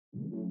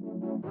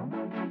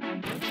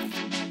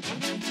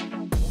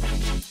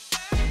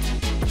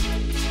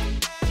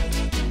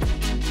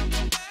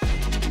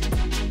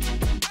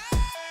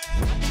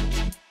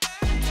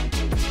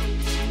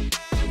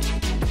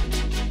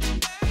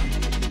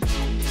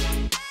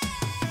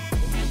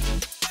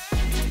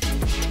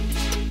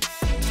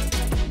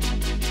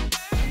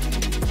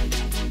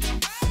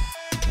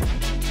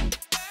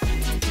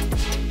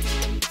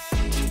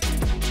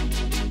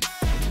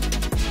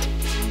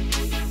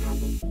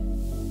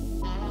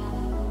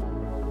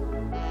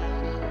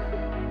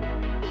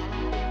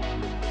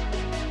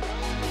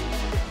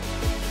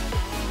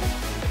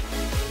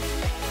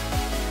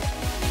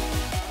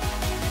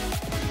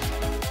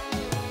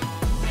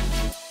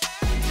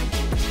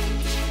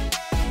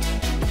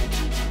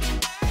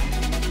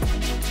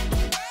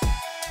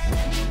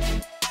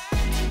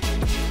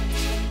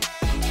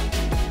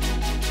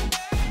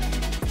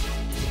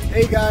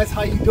Hey guys,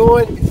 how you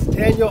doing? It's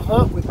Daniel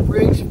Hunt with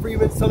Briggs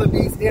Freeman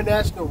Sotheby's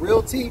International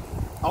Realty.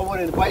 I want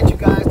to invite you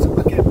guys to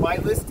look at my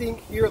listing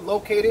here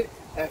located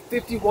at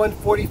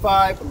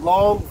 5145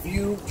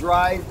 Longview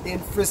Drive in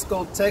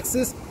Frisco,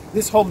 Texas.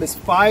 This home is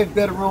 5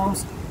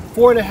 bedrooms,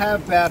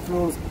 4.5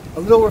 bathrooms,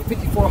 a little over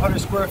 5,400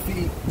 square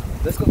feet.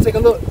 Let's go take a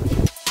look.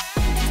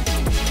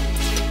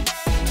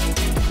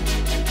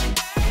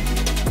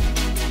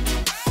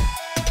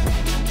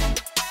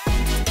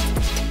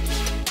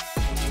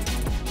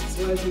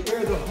 So as you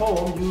enter the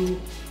home,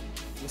 you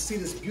will see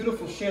this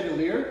beautiful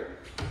chandelier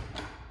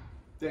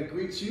that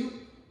greets you.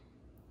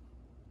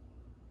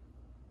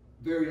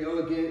 Very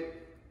elegant.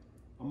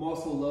 I'm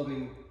also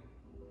loving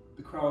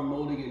the crown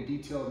molding and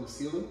detail in the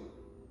ceiling.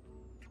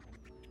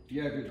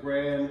 You have your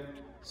grand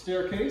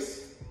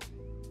staircase.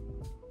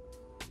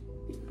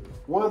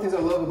 One of the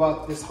things I love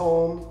about this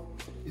home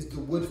is the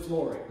wood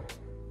flooring.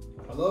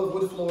 I love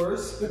wood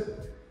floors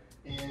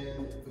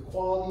and the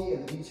quality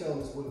and the detail in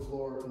this wood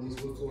floor, and these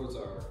wood floors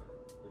are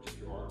just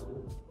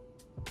remarkable.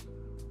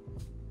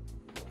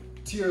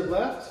 To your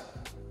left,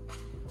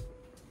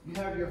 you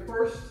have your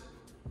first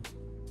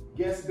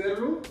guest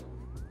bedroom.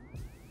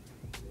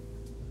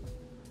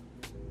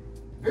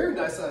 Very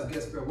nice sized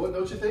guest bedroom,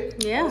 don't you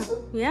think? Yeah,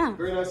 Awesome. yeah.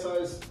 Very nice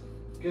sized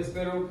guest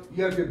bedroom.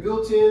 You have your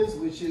built-ins,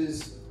 which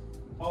is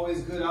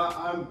always good.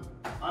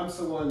 I'm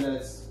someone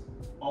that's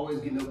always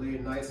getting up late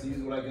at night, so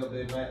usually when I get up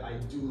late at night, I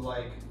do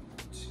like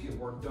to get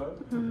work done.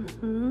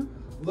 Mm-hmm.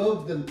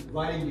 Love the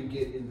lighting you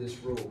get in this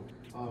room.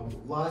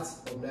 Lots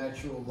of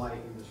natural light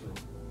in this room.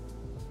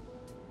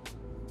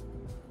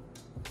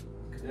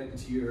 Connected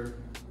to your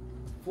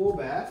full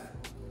bath.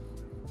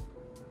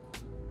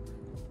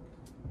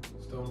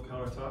 Stone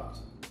countertops.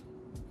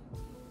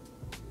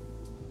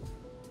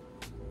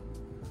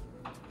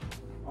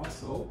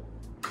 Also,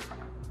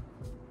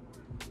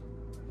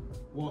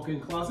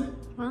 walk-in closet.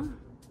 Wow.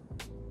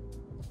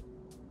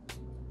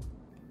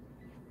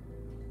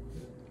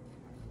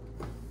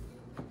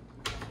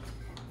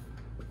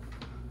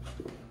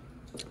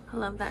 I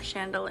love that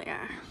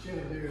chandelier.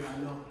 Chandelier, I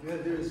know. Yeah,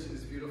 it's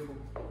beautiful.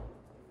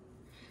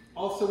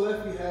 Also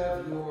left, you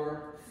have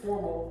your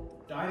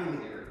formal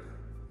dining area.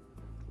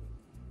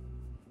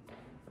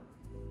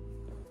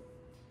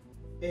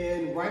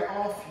 And right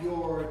off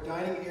your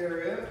dining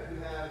area,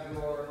 you have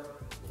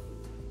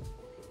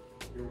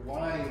your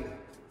wine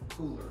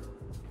cooler.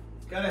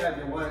 Gotta have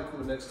your wine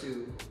cooler next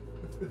to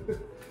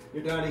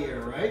your dining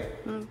area,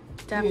 right?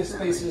 Definitely.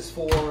 Spaces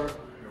for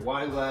your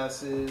wine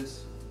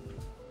glasses.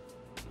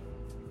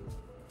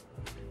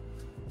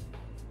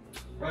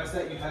 Right next to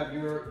that, you have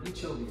your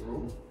utility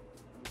room.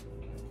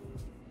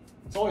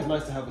 It's always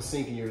nice to have a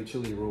sink in your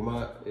utility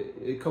room.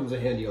 It comes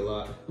in handy a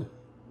lot.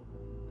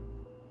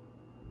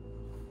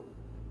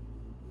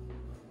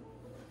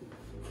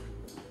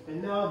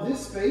 And now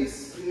this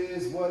space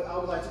is what I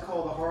would like to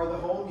call the heart of the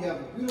home. You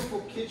have a beautiful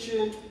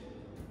kitchen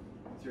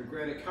with your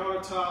granite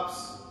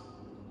countertops,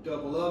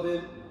 double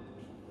oven.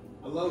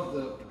 I love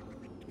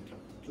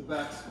the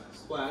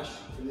backsplash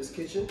in this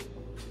kitchen.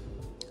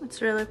 It's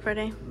really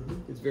pretty.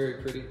 It's very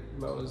pretty. You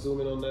might want to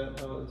zoom in on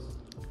that.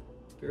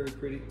 It's very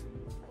pretty.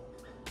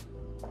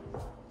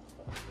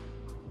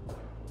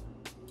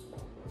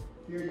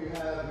 Here you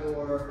have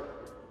your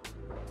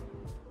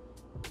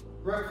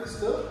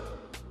breakfast nook.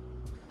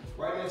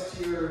 Right next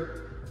to your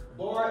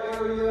bar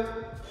area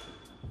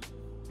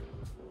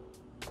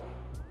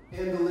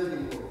and the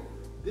living room.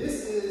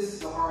 This is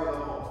the heart of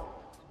the home.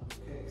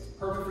 Okay, it's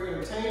perfect for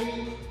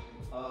entertaining,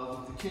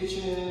 with the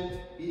kitchen,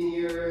 eating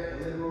area,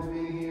 and living room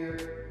being here.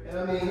 And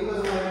I mean, who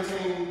doesn't want to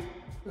entertain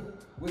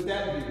with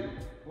that view?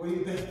 What do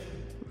you think?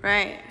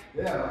 Right.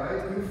 Yeah,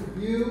 right? Beautiful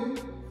view.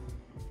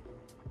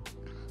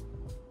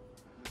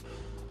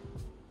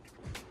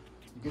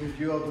 You get a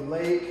view of the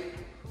lake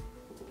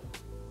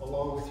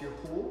along with your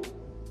pool.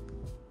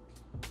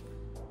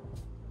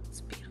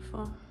 It's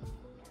beautiful.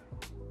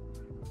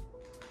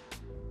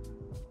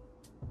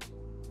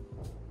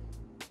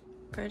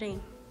 Pretty.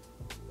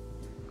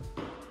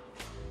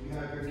 You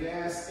have your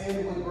gas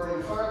and wood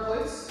burning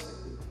fireplace.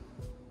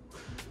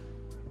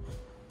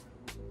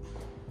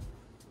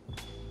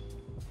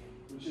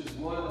 Which is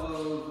one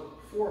of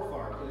 4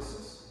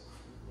 fireplaces.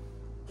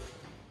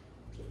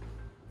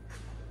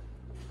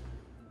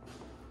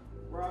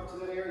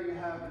 to that area, you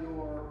have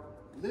your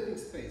living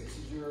space. This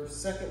is your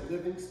second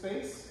living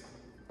space.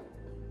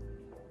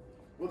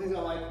 One thing I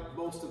like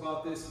most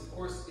about this, of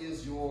course,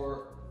 is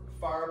your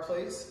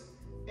fireplace.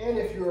 And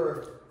if you're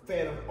a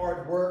fan of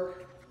artwork,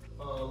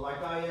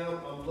 like I am,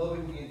 I'm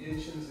loving the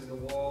additions in the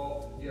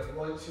wall. You have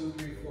 1, 2,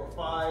 3, 4, 5,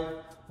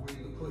 where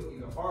you can put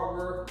either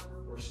artwork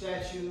or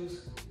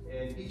statues,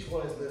 and each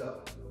one is lit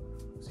up.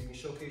 So you can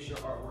showcase your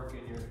artwork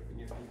and your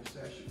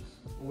statues,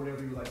 or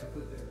whatever you like to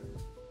put there.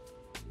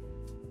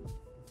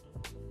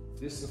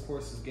 This, of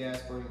course, is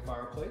gas burning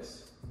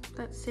fireplace.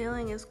 That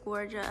ceiling is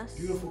gorgeous.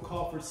 Beautiful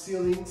coffered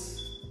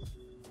ceilings.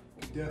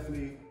 You can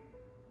definitely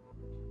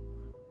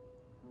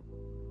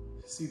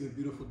see the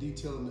beautiful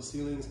detail in the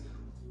ceilings.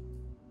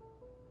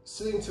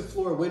 Ceiling to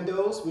floor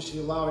windows, which is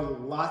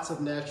allowing lots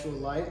of natural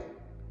light.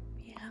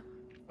 Yeah.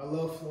 I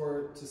love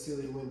floor to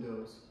ceiling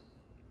windows.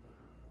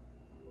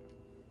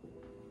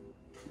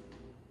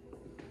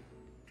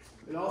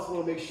 And I also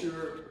want to make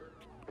sure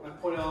I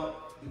point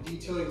out the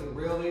detailing of the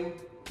railing.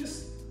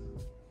 Just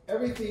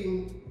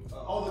everything,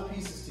 all the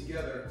pieces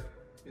together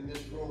in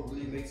this room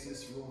really makes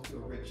this room feel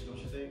rich, don't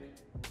you think?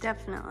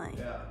 Definitely.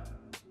 Yeah.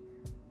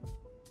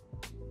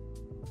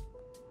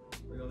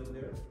 Railing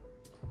there.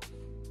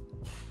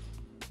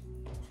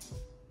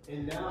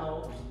 And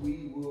now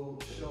we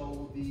will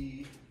show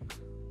the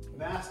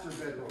master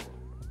bedroom.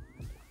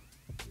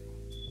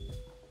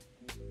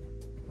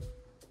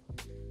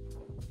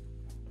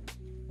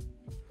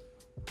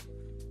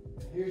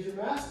 And here's your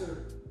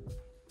master.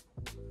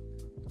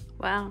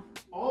 Wow.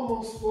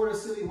 Almost floor to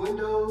ceiling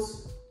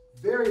windows.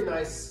 Very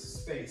nice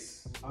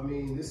space. I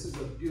mean, this is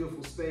a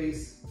beautiful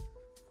space.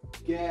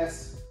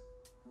 Gas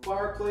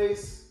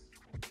fireplace.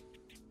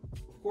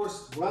 Of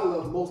course, what I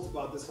love most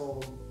about this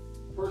home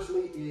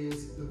personally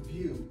is the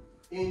view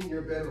in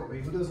your bedroom. I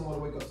mean, who doesn't want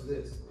to wake up to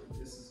this?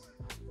 This is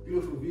a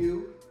beautiful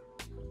view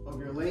of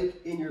your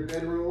lake in your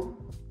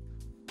bedroom.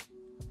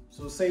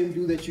 So same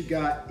view that you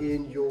got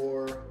in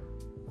your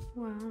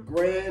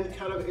grand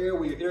kind of area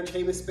where your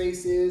entertainment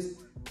space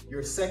is,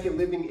 your second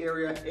living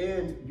area,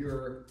 and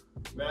your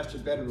master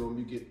bedroom,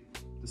 you get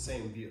the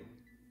same view.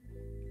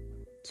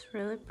 It's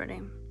really pretty.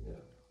 Yeah.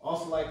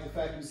 Also like the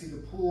fact you see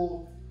the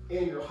pool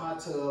and your hot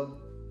tub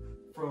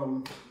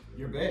from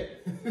your bed.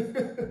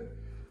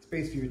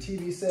 Space for your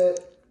TV set.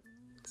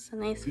 It's a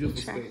nice Beautiful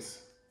feature.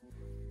 space.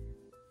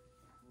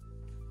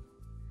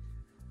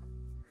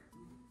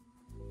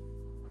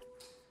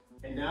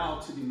 And now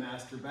to the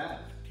master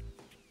bath.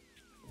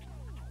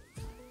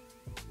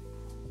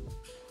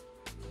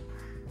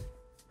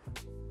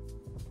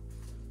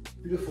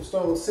 Beautiful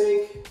stone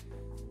sink.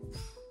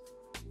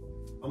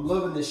 I'm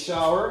loving this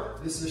shower.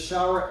 This is a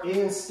shower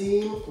and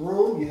steam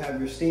room. You have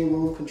your steam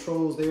room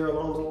controls there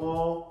along the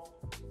wall.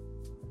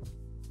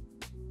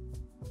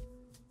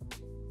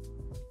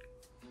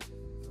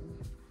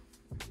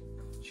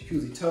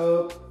 Jacuzzi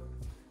tub.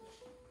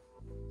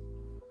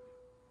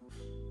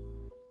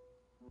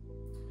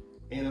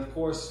 And of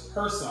course,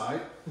 her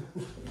side.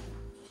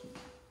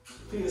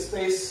 Clean the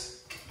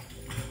space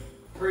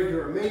for her to do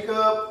her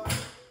makeup.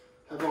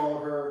 Have all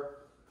of her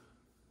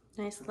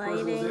Nice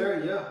personals lighting.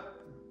 there, yeah.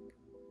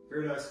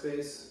 Very nice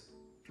space.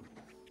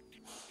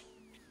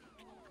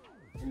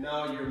 And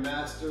now your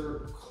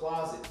master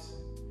closet.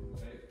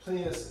 Okay.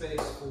 Plenty of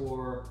space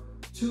for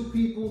 2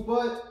 people,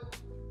 but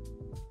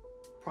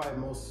probably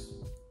most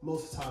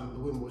of the time the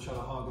women will try to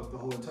hog up the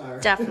whole entire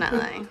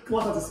Definitely.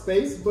 closet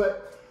space,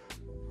 but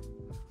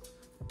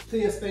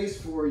plenty of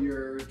space for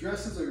your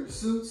dresses or your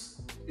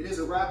suits. It is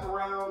a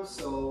wraparound,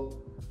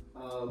 so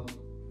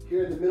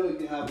here in the middle you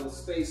can have a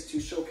space to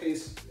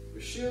showcase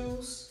your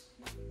shoes.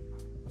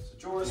 It's a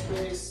drawer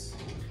space.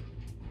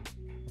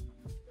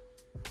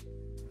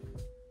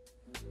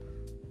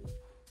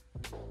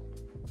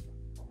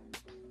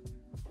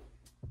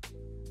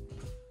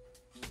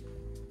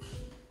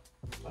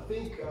 I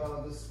think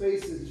the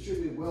space is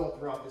distributed well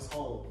throughout this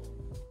home.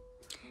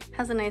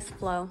 Has a nice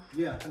flow.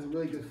 Yeah, has a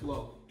really good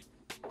flow.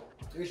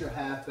 There's your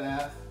half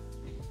bath.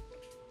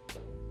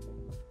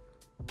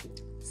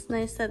 It's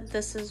nice that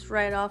this is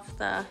right off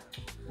the...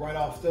 Right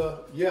off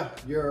the, yeah,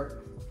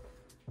 your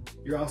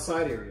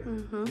outside area.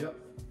 Mm-hmm. Yep.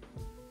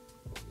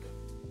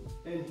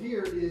 And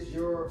here is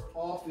your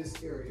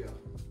office area.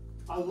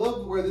 I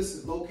love where this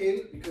is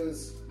located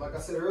because, like I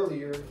said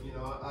earlier, you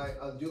know,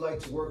 I do like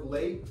to work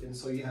late, and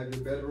so you have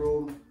your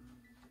bedroom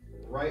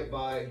right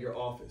by your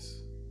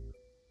office.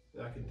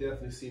 And I can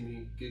definitely see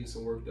me getting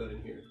some work done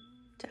in here.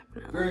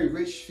 Definitely. Very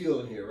rich feel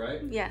in here,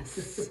 right?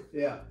 Yes.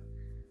 Yeah.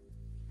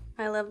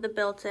 I love the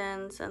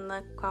built-ins and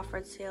the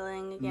coffered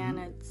ceiling. Again,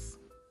 Mm-hmm.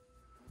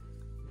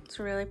 it's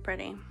really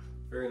pretty.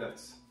 Very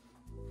nice.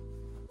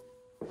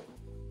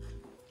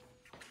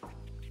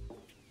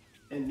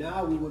 And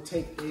now we will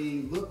take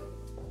a look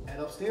at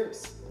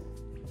upstairs.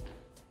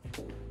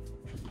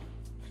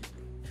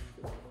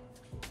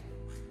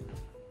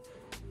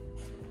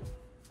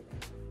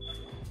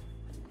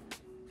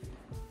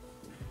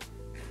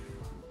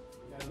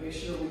 Gotta make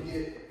sure we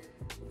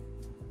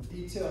get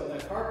detail in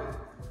that carpet.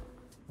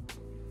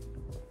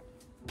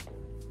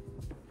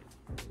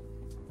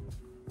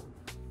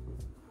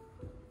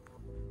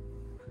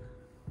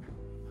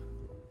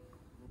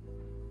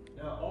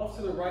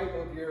 right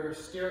of your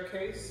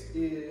staircase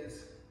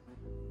is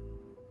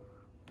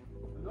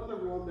another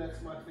room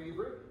that's my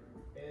favorite,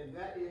 and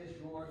that is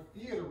your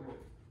theater room.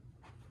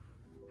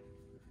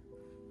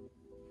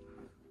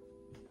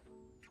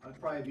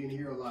 I'd probably be in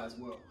here a lot as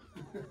well.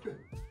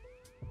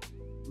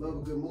 Love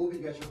a good movie.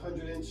 You got your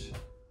 100-inch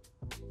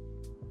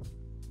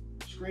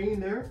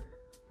screen there.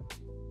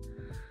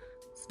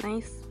 It's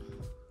nice.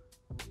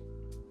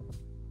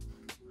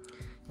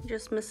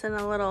 Just missing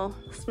a little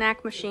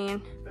snack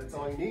machine. That's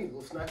all you need, a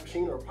little snack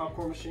machine or a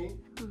popcorn machine.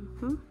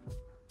 Mm-hmm.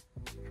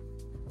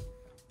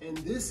 And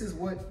this is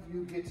what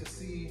you get to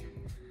see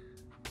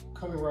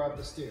coming right up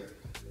the stairs.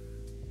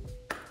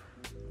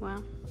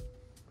 Wow.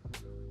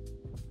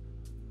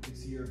 You can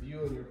see your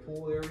view in your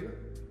pool area.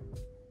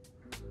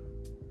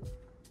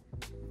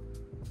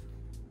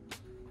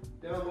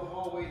 Down the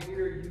hallway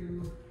here,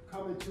 you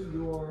come into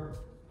your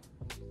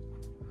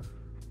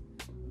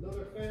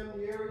another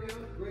family area,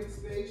 great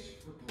space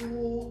for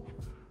pool,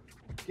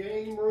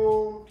 game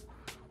room.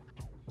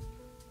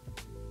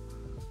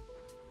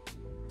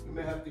 We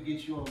may have to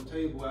get you on the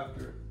table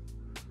after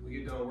we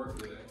get done working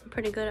today. I'm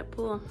pretty good at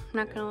pool,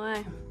 not gonna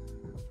lie.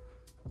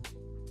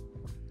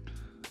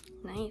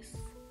 Nice.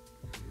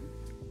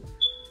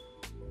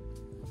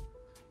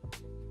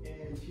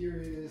 And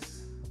here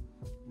is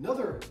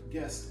another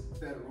guest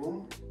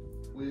bedroom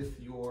with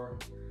your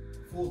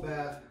full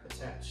bath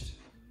attached.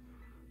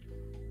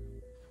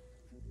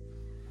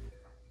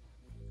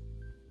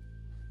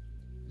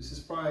 This is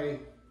probably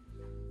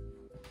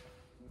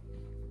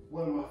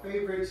one of my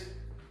favorite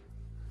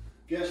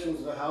guest rooms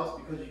in the house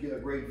because you get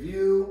a great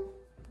view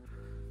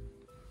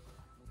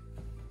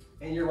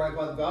and you're right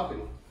by the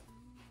balcony,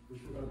 which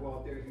we're going to go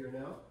out there here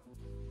now.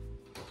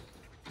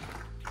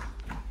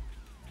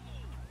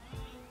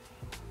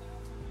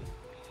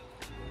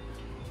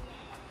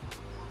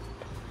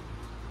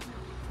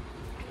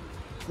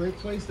 Great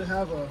place to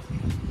have a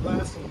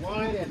glass of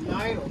wine at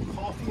night or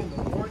coffee in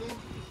the morning.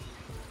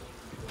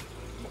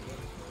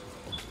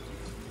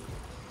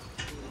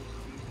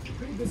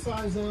 Pretty good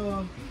size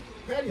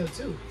patio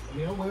too. I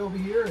mean, I'm way over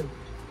here. And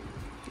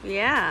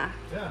Yeah.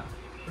 yeah,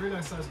 very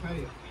nice size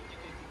patio.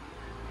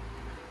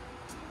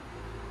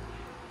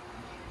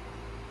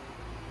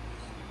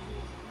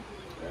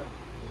 Yeah.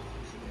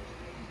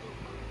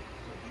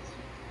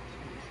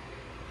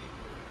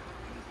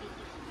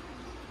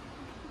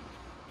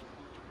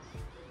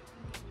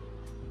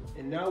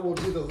 And now we'll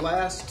do the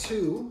last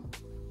two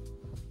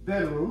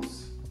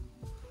bedrooms.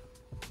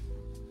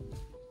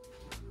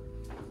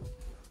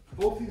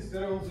 Both these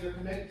bedrooms are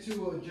connected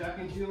to a Jack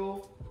and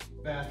Jill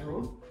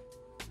bathroom.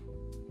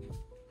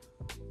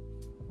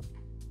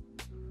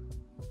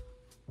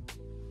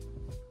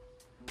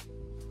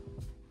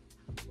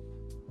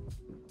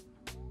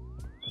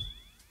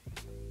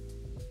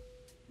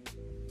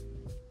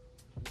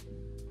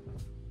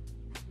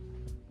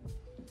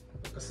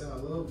 Like I said, I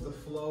love the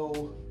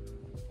flow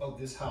of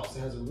this house. It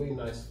has a really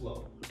nice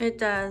flow. It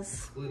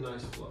does. Really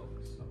nice flow.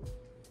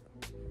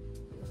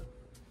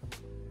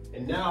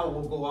 And now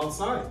we'll go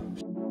outside.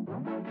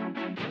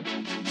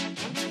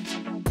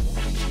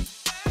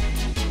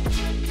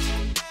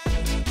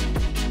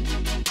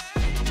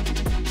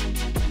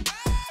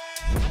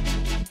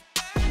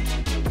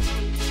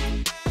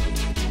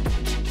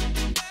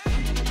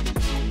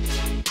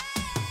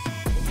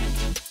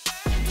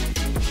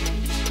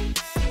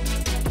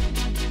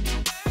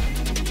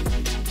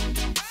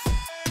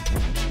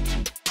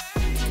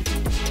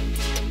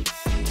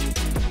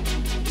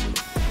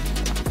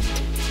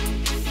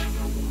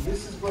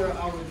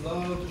 I would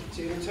love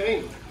to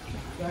entertain.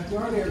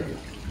 Backyard area.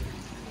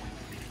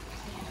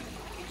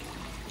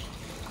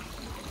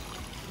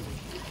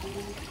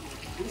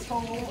 This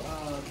home,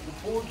 the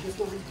pool just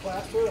got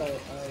replastered. I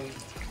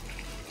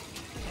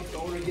helped the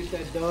owner get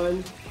that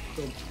done.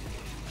 The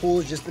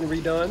pool has just been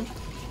redone.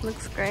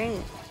 Looks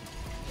great.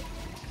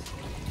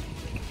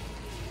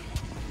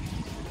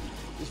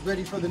 It's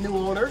ready for the new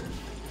owner.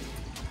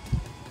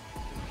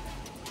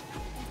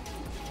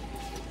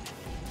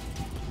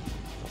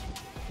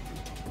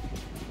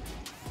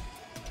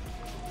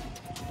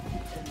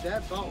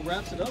 That about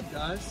wraps it up,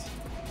 guys.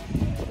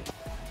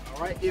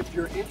 All right, if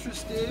you're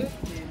interested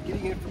in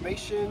getting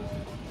information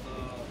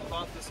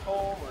about this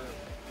home or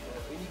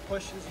any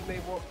questions you may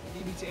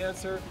need me to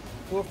answer,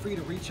 feel free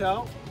to reach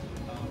out.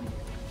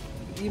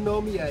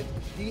 Email me at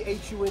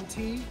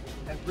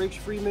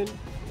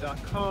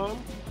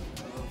dhunt@briggsfreeman.com.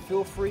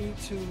 Feel free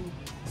to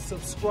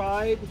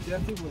subscribe.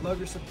 Definitely would love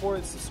your support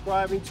in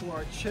subscribing to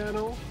our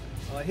channel.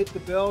 Hit the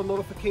bell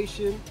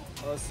notification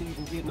so you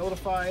can get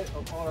notified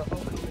of all our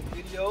upcoming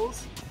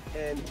videos.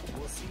 And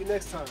we'll see you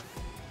next time.